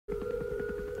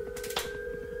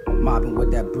Mobbing with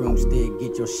that broomstick,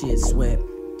 get your shit swept.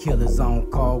 Killers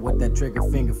on call with that trigger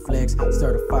finger flex.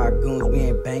 Certified goons, we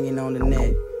ain't banging on the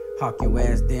net. Hawk your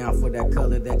ass down for that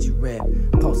color that you rep.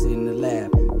 Posted in the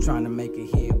lab, trying to make it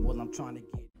hit while I'm trying to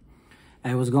get.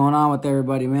 Hey, what's going on with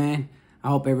everybody, man? I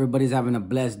hope everybody's having a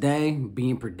blessed day,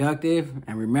 being productive.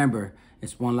 And remember,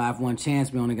 it's one life, one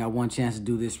chance. We only got one chance to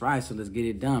do this right, so let's get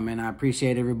it done, man. I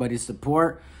appreciate everybody's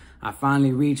support. I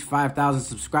finally reached 5,000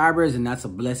 subscribers, and that's a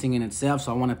blessing in itself.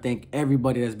 So I want to thank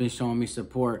everybody that's been showing me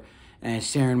support and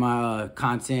sharing my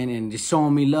content and just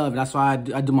showing me love. That's why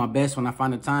I do my best when I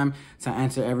find the time to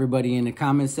answer everybody in the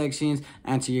comment sections,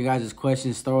 answer your guys'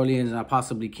 questions thoroughly as I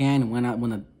possibly can when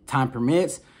the time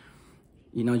permits.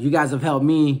 You know, you guys have helped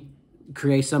me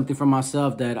create something for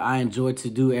myself that I enjoy to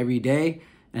do every day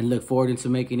and look forward into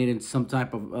making it into some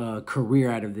type of career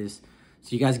out of this. So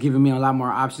you guys giving me a lot more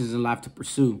options in life to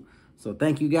pursue. So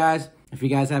thank you guys. If you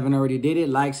guys haven't already did it,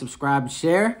 like, subscribe,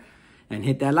 share, and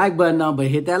hit that like button up. But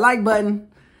hit that like button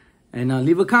and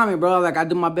leave a comment, bro. Like, I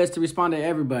do my best to respond to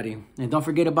everybody. And don't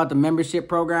forget about the membership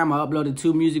program. I uploaded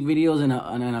 2 music videos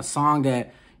and a song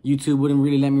that YouTube wouldn't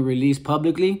really let me release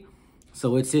publicly.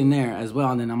 So it's in there as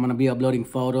well. And then I'm going to be uploading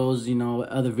photos, you know,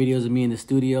 other videos of me in the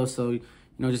studio. So, you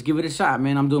know, just give it a shot,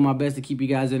 man. I'm doing my best to keep you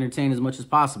guys entertained as much as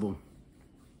possible.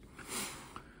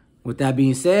 With that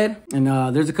being said, and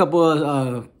there's a couple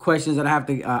of questions that I have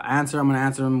to answer. I'm going to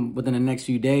answer them within the next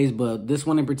few days. But this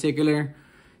one in particular,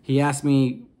 he asked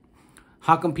me,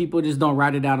 how come people just don't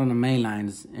write it out on the main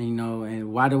lines? And, you know,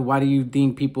 and why do you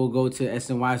think people go to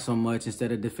SNY so much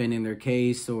instead of defending their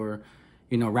case or,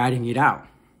 you know, writing it out?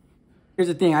 Here's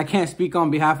the thing. I can't speak on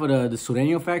behalf of the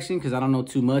Sureño faction because I don't know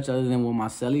too much other than what my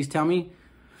cellies tell me.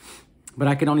 But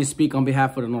I can only speak on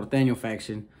behalf of the Norteño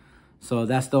faction. So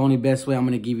that's the only best way I'm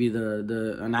going to give you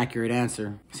an accurate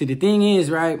answer. See, the thing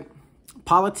is, right,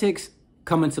 politics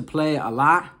come into play a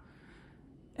lot.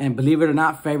 And believe it or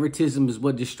not, favoritism is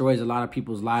what destroys a lot of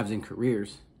people's lives and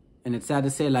careers. And it's sad to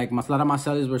say, like, a lot of my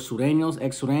cellies were Sureños,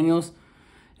 ex-Sureños.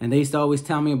 And they used to always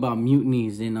tell me about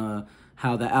mutinies and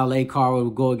how the LA car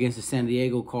would go against the San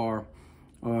Diego car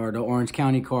or the Orange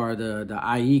County car, the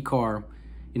IE car.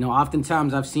 You know,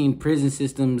 oftentimes I've seen prison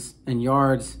systems and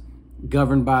yards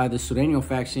governed by the Sureño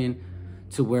faction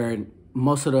to where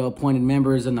most of the appointed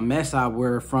members in the mesa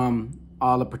were from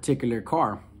all a particular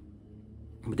car.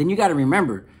 But then you got to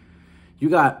remember, you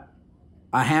got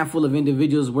a handful of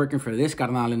individuals working for this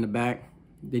carnal in the back.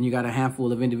 Then you got a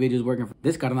handful of individuals working for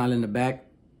this carnal in the back.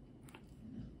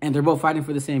 And they're both fighting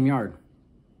for the same yard.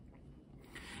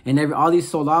 And all these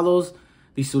soldados,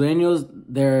 these Sureños,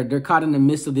 they're caught in the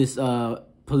midst of this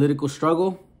political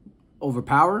struggle over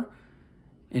power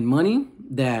and money,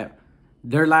 that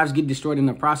their lives get destroyed in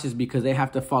the process because they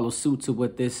have to follow suit to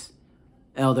what this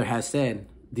elder has said,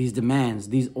 these demands,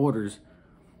 these orders.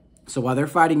 So while they're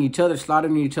fighting each other,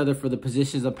 slaughtering each other for the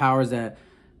positions of powers that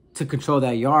to control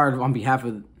that yard on behalf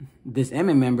of this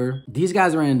MM member, these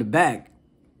guys are in the back,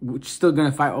 which is still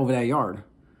going to fight over that yard.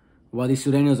 While these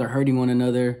Sureños are hurting one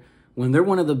another, when they're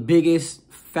one of the biggest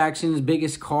factions,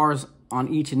 biggest cars on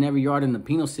each and every yard in the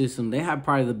penal system, they have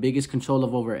probably the biggest control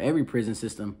of over every prison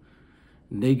system.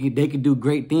 They could do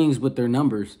great things with their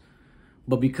numbers.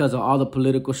 But because of all the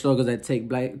political struggles that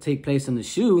take place in the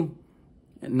SHU,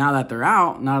 now that they're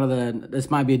out, this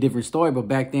might be a different story, but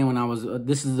back then when I was,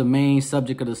 this is the main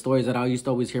subject of the stories that I used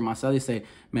to always hear myself say,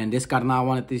 man, this carnal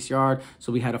wanted this yard,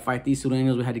 so we had to fight these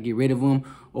Sureños, we had to get rid of them.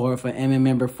 Or if an MM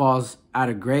member falls out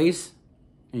of grace,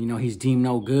 and you know, he's deemed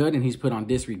no good and he's put on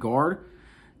disregard,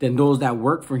 then those that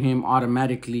work for him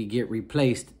automatically get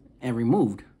replaced and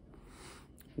removed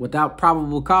without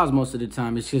probable cause most of the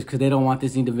time. It's just because they don't want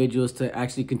these individuals to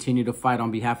actually continue to fight on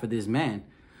behalf of this man.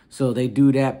 So they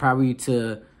do that probably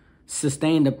to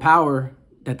sustain the power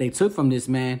that they took from this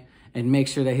man and make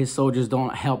sure that his soldiers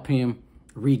don't help him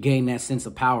regain that sense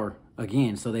of power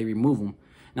again. So they remove him.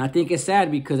 And I think it's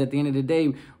sad because at the end of the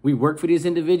day, we work for these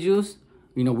individuals.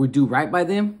 You know, we do right by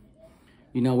them.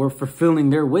 You know, we're fulfilling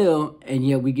their will, and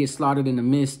yet we get slaughtered in the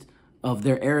midst of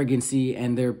their arrogancy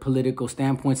and their political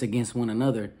standpoints against one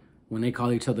another when they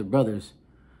call each other brothers.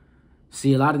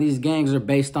 See, a lot of these gangs are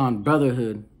based on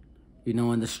brotherhood, you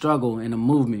know, and the struggle and the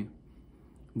movement.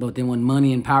 But then when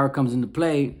money and power comes into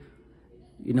play,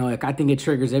 you know, I think it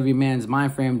triggers every man's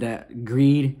mind frame that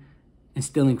greed,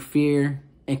 instilling fear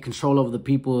and control over the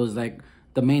people is like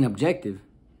the main objective,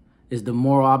 is the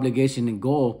moral obligation and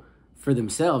goal for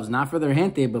themselves, not for their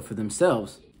gente, but for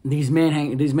themselves. These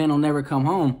men will never come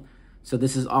home, so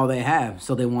this is all they have.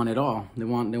 So they want it all. They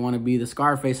want to be the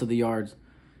Scarface of the yards,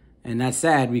 and that's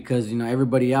sad because, you know,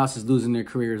 everybody else is losing their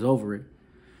careers over it.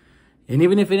 And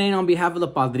even if it ain't on behalf of the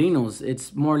padrinos,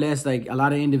 it's more or less like a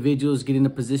lot of individuals get into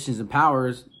positions of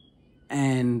powers,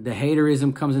 and the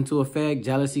haterism comes into effect,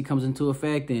 jealousy comes into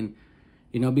effect, and,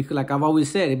 you know, because like I've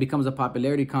always said, it becomes a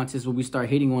popularity contest where we start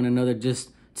hitting one another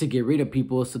just to get rid of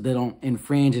people so they don't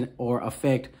infringe or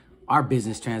affect our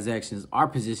business transactions, our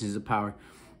positions of power.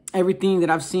 Everything that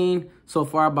I've seen so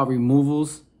far about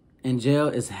removals in jail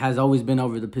has always been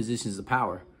over the positions of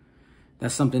power.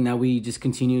 That's something that we just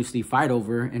continuously fight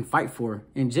over and fight for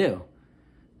in jail.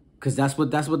 Because that's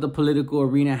what the political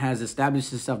arena has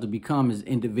established itself to become, is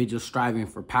individuals striving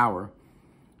for power.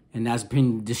 And that's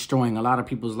been destroying a lot of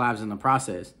people's lives in the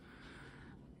process.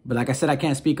 But like I said, I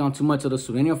can't speak on too much of the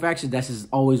Sureño faction. That's just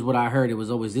always what I heard. It was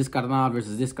always this carnal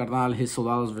versus this carnal, his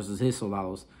soldados versus his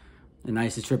soldados. And I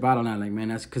used to trip out on that. Like, man,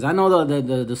 that's because I know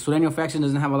the Sureño faction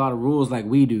doesn't have a lot of rules like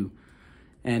we do.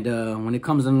 And when it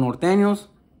comes to the Norteños,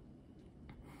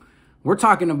 we're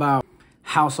talking about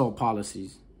household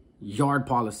policies, yard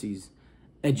policies,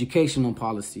 educational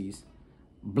policies,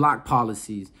 block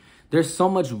policies. There's so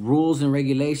much rules and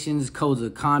regulations, codes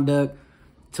of conduct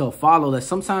to follow that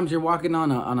sometimes you're walking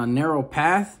on a narrow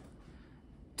path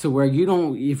to where you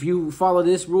don't, if you follow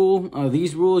this rule,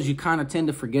 these rules, you kind of tend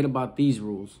to forget about these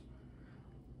rules.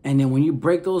 And then when you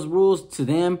break those rules to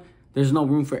them, there's no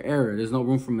room for error. There's no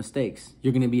room for mistakes.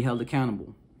 You're going to be held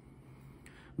accountable.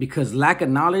 Because lack of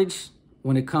knowledge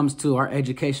when it comes to our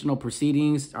educational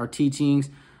proceedings, our teachings,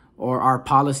 or our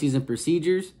policies and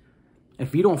procedures,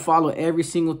 if you don't follow every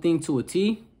single thing to a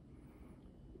T,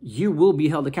 you will be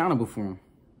held accountable for them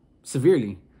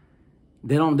severely.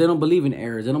 They don't believe in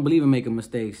errors. They don't believe in making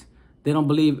mistakes. They don't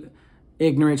believe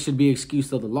ignorance should be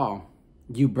excuse of the law.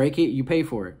 You break it, you pay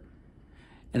for it.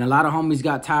 And a lot of homies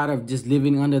got tired of just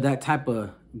living under that type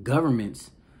of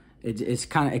governments. It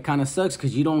kind of sucks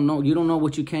because you don't know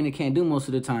what you can and can't do most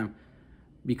of the time,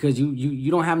 because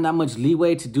you don't have that much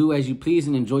leeway to do as you please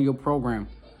and enjoy your program.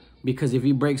 Because if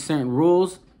you break certain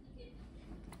rules,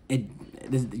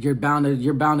 you're bound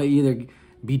to either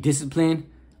be disciplined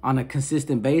on a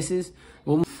consistent basis.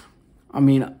 Well, I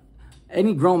mean,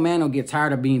 any grown man will get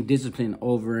tired of being disciplined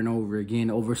over and over again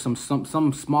over some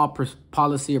small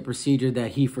policy or procedure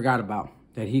that he forgot about,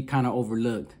 that he kind of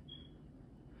overlooked.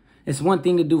 It's one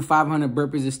thing to do 500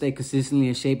 burpees to stay consistently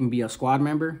in shape and be a squad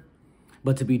member,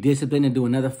 but to be disciplined and do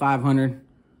another 500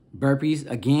 burpees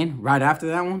again right after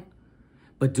that one,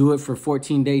 but do it for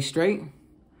 14 days straight,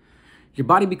 your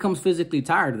body becomes physically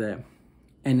tired of that.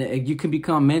 And you can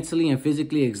become mentally and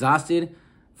physically exhausted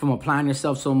from applying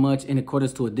yourself so much in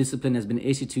accordance to a discipline that's been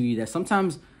issued to you that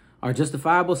sometimes are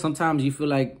justifiable. Sometimes you feel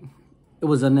like it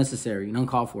was unnecessary and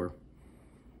uncalled for.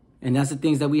 And that's the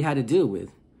things that we had to deal with.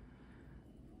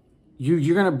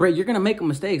 You're gonna make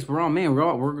mistakes. We're all men.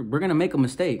 We're gonna make a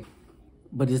mistake.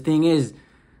 But the thing is,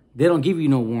 they don't give you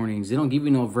no warnings. They don't give you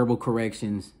no verbal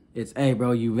corrections. It's, hey,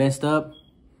 bro, you messed up.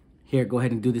 Here, go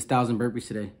ahead and do this 1,000 burpees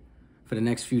today for the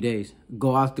next few days.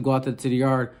 Go out to the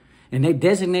yard. And they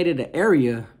designated an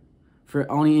area for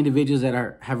only individuals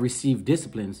that have received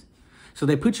disciplines. So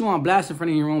they put you on blast in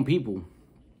front of your own people.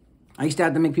 I used to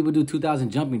have to make people do 2,000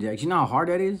 jumping jacks. You know how hard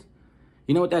that is?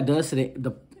 You know what that does to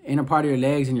the inner part of your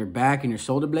legs and your back and your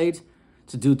shoulder blades?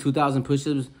 To do 2,000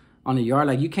 push-ups on the yard.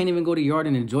 Like, you can't even go to the yard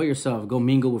and enjoy yourself. Go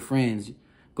mingle with friends.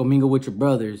 Go mingle with your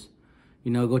brothers.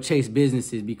 You know, go chase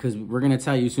businesses, because we're going to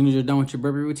tell you as soon as you're done with your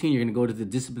burpee routine, you're going to go to the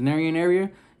disciplinarian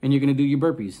area and you're going to do your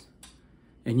burpees.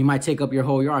 And you might take up your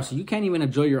whole yard. So you can't even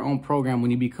enjoy your own program when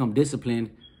you become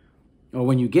disciplined, or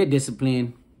when you get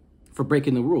disciplined for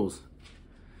breaking the rules.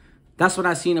 That's what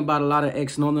I've seen about a lot of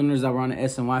ex-Northerners that were on the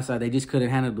SNY side. They just couldn't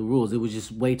handle the rules. It was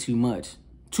just way too much.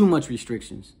 Too much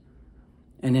restrictions.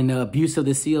 And then the abuse of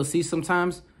the CLC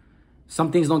sometimes,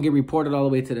 some things don't get reported all the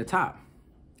way to the top.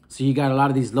 So you got a lot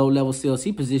of these low-level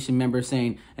CLC position members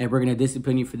saying, hey, we're going to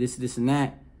discipline you for this, this, and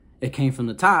that. It came from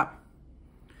the top.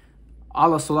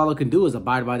 All a soldado can do is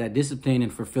abide by that discipline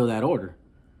and fulfill that order.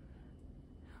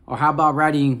 Or how about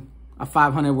writing a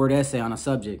 500-word essay on a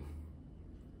subject?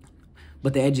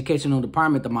 But the educational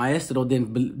department, the maestro,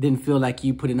 didn't feel like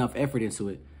you put enough effort into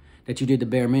it, that you did the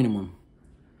bare minimum.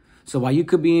 So while you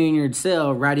could be in your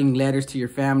cell writing letters to your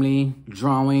family,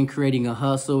 drawing, creating a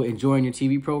hustle, enjoying your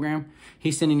TV program,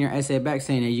 he's sending your essay back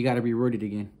saying that you got to be rooted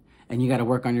again. And you got to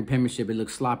work on your penmanship. It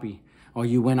looks sloppy. Or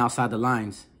you went outside the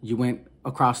lines. You went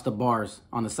across the bars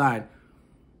on the side.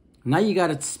 Now you got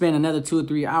to spend another 2 or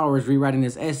 3 hours rewriting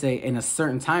this essay in a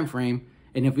certain time frame.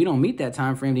 And if you don't meet that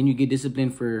time frame, then you get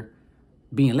disciplined for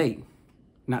being late,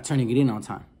 not turning it in on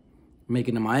time,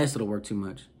 making the maestro work too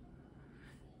much.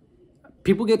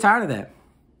 People get tired of that.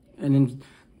 And then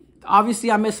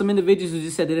obviously I met some individuals who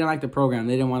just said they didn't like the program.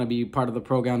 They didn't want to be part of the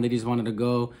program. They just wanted to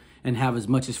go and have as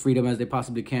much as freedom as they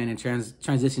possibly can and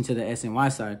transition to the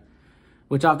SNY side.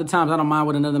 Which oftentimes I don't mind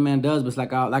what another man does, but it's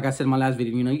like I said in my last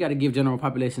video, you know, you got to give general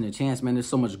population a chance, man. There's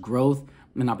so much growth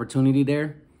and opportunity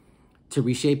there to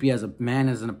reshape you as a man,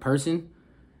 as a person,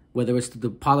 whether it's the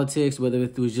politics, whether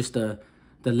it was just the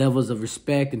levels of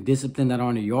respect and discipline that are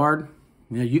in the yard.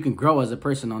 You know, you can grow as a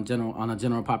person on a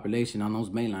general population on those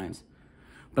main lines.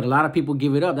 But a lot of people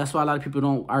give it up. That's why a lot of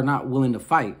people are not willing to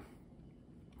fight.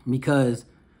 Because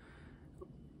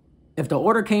if the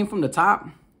order came from the top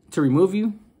to remove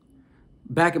you,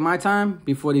 back in my time,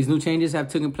 before these new changes have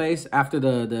taken place after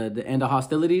the end of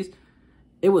hostilities,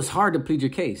 it was hard to plead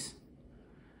your case.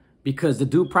 Because the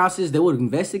due process, they would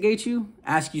investigate you,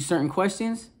 ask you certain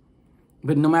questions,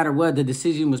 but no matter what, the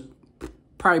decision was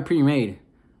probably pre-made.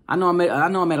 I know I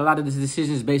made a lot of these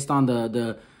decisions based on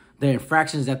the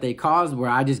infractions that they caused, where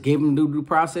I just gave them the due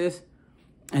process,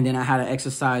 and then I had to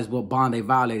exercise what bond they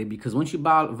violated. Because once you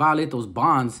violate those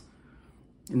bonds,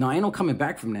 you know, ain't no coming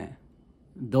back from that.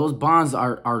 Those bonds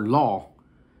are law.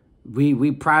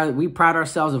 We pride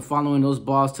ourselves in following those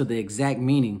laws to the exact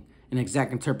meaning and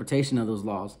exact interpretation of those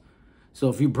laws. So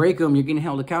if you break them, you're getting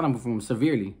held accountable for them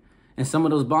severely. And some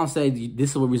of those bonds say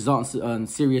this will result in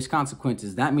serious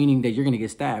consequences. That meaning that you're going to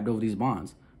get stabbed over these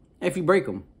bonds if you break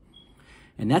them.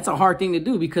 And that's a hard thing to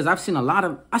do, because I've seen a lot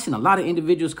of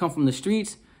individuals come from the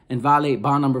streets and violate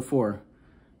bond number 4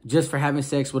 just for having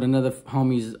sex with another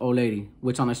homie's old lady.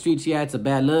 Which on the streets, yeah, it's a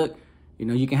bad look. You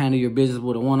know, you can handle your business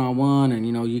with a one-on-one, and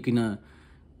you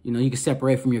can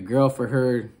separate from your girl for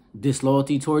her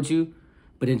disloyalty towards you.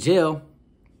 But in jail,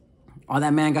 all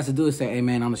that man got to do is say, hey,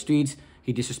 man, on the streets,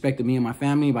 he disrespected me and my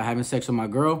family by having sex with my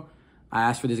girl. I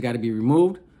asked for this guy to be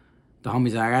removed. The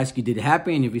homies, I asked you, did it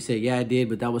happen? And if you say, yeah, I did,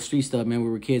 but that was street stuff, man. We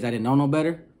were kids. I didn't know no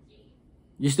better.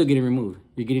 You're still getting removed.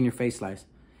 You're getting your face sliced.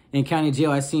 In county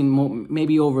jail, I've seen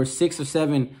maybe over 6 or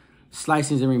 7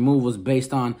 slicings and removals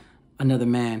based on another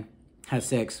man had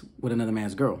sex with another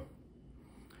man's girl.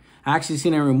 I actually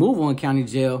seen a removal in county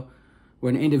jail where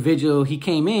an individual, he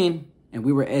came in and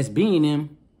we were SBing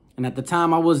him. And at the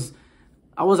time, I was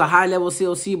a high-level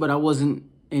COC, but I wasn't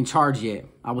in charge yet.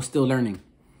 I was still learning.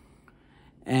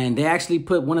 And they actually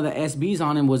put one of the SBs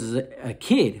on him, was a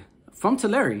kid from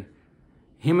Tulare.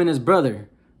 Him and his brother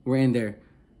were in there.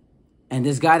 And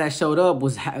this guy that showed up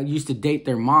used to date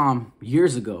their mom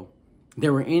years ago. They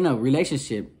were in a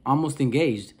relationship, almost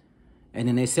engaged. And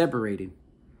then they separated.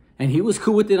 And he was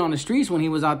cool with it on the streets when he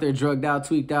was out there drugged out,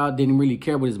 tweaked out, didn't really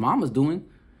care what his mom was doing.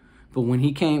 But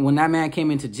when that man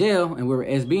came into jail and we were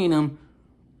SBing him,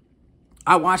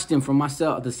 I watched him from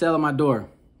the cell of my door,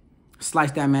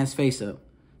 slice that man's face up,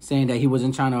 saying that he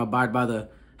wasn't trying to abide by the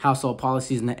household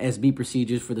policies and the SB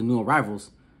procedures for the new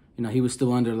arrivals. You know, he was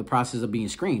still under the process of being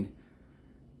screened.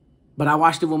 But I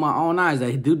watched it with my own eyes.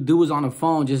 That dude was on the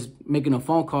phone just making a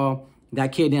phone call.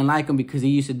 That kid didn't like him because he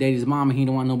used to date his mom and he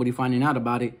didn't want nobody finding out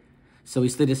about it. So he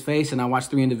slid his face, and I watched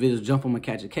 3 individuals jump him and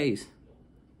catch a case.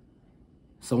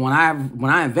 So when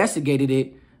I investigated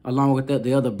it along with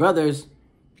the other brothers,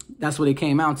 that's what it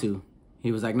came out to.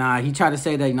 He was like, nah, he tried to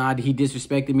say that, nah, he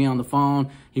disrespected me on the phone.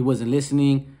 He wasn't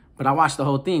listening. But I watched the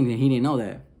whole thing and he didn't know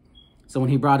that. So when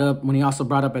he also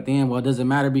brought up at the end, well, it doesn't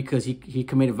matter because he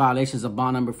committed violations of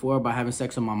bond number 4 by having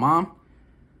sex with my mom,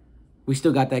 we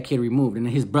still got that kid removed. And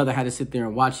then his brother had to sit there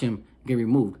and watch him get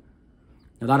removed.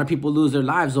 A lot of people lose their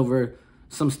lives over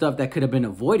some stuff that could have been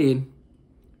avoided.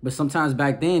 But sometimes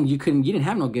back then, you didn't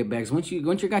have no get backs. Once you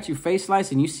got your face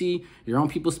sliced and you see your own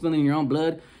people spilling your own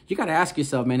blood, you got to ask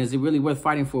yourself, man, is it really worth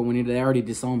fighting for when they already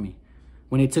disowned me?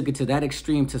 When they took it to that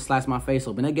extreme to slice my face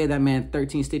open. They gave that man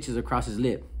 13 stitches across his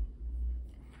lip.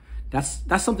 That's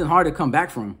something hard to come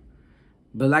back from.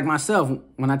 But like myself,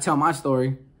 when I tell my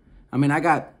story, I mean, I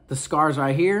got the scars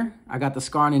right here. I got the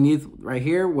scar underneath right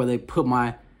here where they put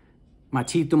my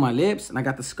teeth through my lips. And I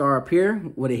got the scar up here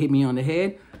where they hit me on the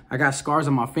head. I got scars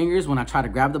on my fingers when I try to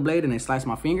grab the blade and they slice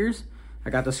my fingers. I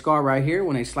got the scar right here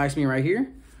when they slice me right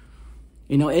here.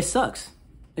 You know, it sucks.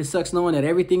 It sucks knowing that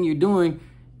everything you're doing,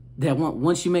 that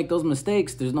once you make those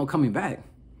mistakes, there's no coming back.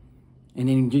 And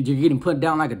then you're getting put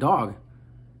down like a dog.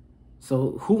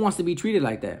 So who wants to be treated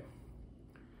like that?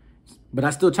 But I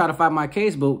still try to fight my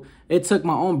case, but it took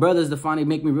my own brothers to finally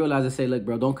make me realize and say, look,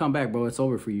 bro, don't come back, bro. It's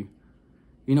over for you.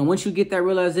 You know, once you get that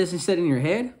realization set in your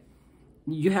head,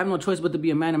 you have no choice but to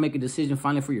be a man and make a decision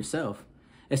finally for yourself.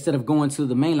 Instead of going to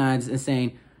the main lines and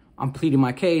saying, I'm pleading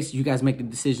my case, you guys make the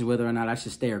decision whether or not I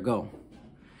should stay or go.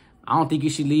 I don't think you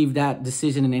should leave that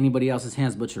decision in anybody else's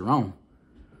hands but your own.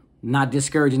 Not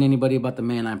discouraging anybody about the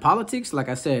mainline politics. Like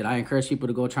I said, I encourage people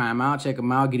to go try them out, check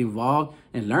them out, get involved,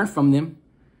 and learn from them.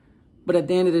 But at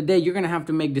the end of the day, you're going to have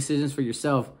to make decisions for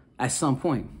yourself at some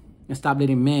point. and stop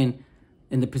letting men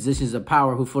in the positions of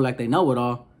power who feel like they know it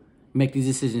all make these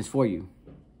decisions for you.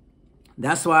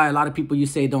 That's why a lot of people, you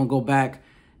say, don't go back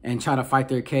and try to fight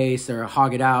their case or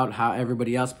hog it out how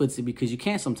everybody else puts it, because you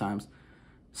can't sometimes.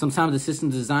 Sometimes the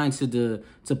system's designed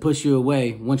to push you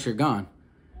away once you're gone.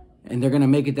 And they're going to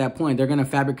make it that point. They're going to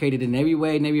fabricate it in every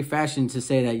way, in every fashion, to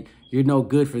say that you're no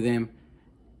good for them,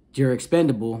 you're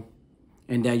expendable,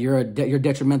 and that you're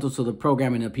detrimental to the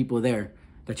program and the people there,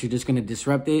 that you're just going to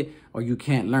disrupt it, or you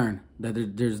can't learn,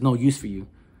 that there's no use for you.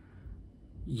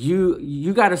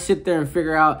 You got to sit there and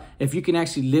figure out if you can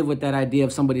actually live with that idea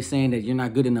of somebody saying that you're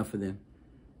not good enough for them.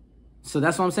 So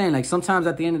that's what I'm saying. Like, sometimes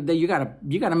at the end of the day, you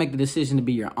gotta make the decision to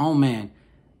be your own man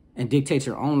and dictate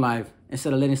your own life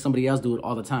instead of letting somebody else do it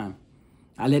all the time.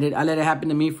 I let it happen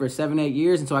to me for 7-8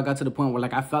 years until I got to the point where,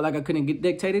 like, I felt like I couldn't get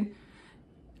dictated.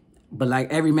 But,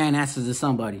 like, every man answers to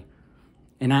somebody.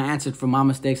 And I answered for my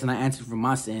mistakes, and I answered for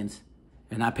my sins.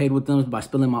 And I paid with them by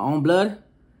spilling my own blood.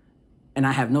 And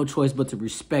I have no choice but to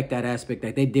respect that aspect,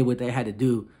 that they did what they had to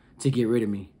do to get rid of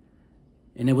me.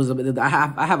 And it was I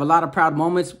have a lot of proud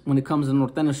moments when it comes to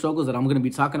Norteño struggles that I'm going to be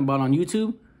talking about on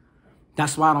YouTube.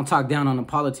 That's why I don't talk down on the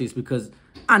politics, because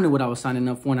I knew what I was signing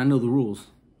up for, and I knew the rules.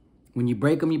 When you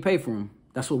break them, you pay for them.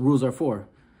 That's what rules are for.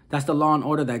 That's the law and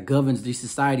order that governs these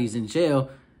societies in jail.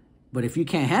 But if you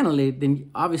can't handle it, then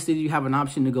obviously you have an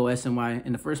option to go SNY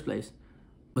in the first place.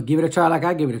 But give it a try like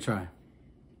I give it a try.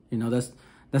 You know,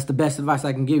 that's the best advice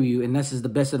I can give you, and this is the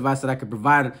best advice that I could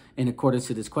provide in accordance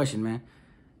to this question, man.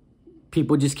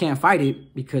 People just can't fight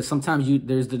it, because sometimes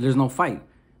there's no fight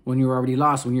when you're already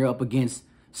lost, when you're up against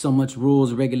so much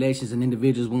rules, regulations, and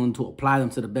individuals willing to apply them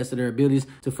to the best of their abilities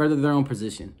to further their own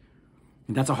position.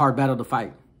 And that's a hard battle to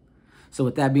fight. So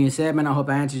with that being said, man, I hope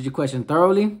I answered your question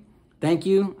thoroughly. Thank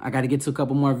you. I got to get to a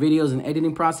couple more videos and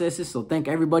editing processes. So thank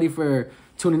everybody for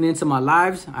tuning into my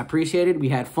lives. I appreciate it. We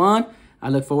had fun. I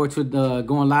look forward to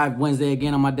going live Wednesday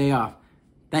again on my day off.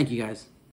 Thank you, guys.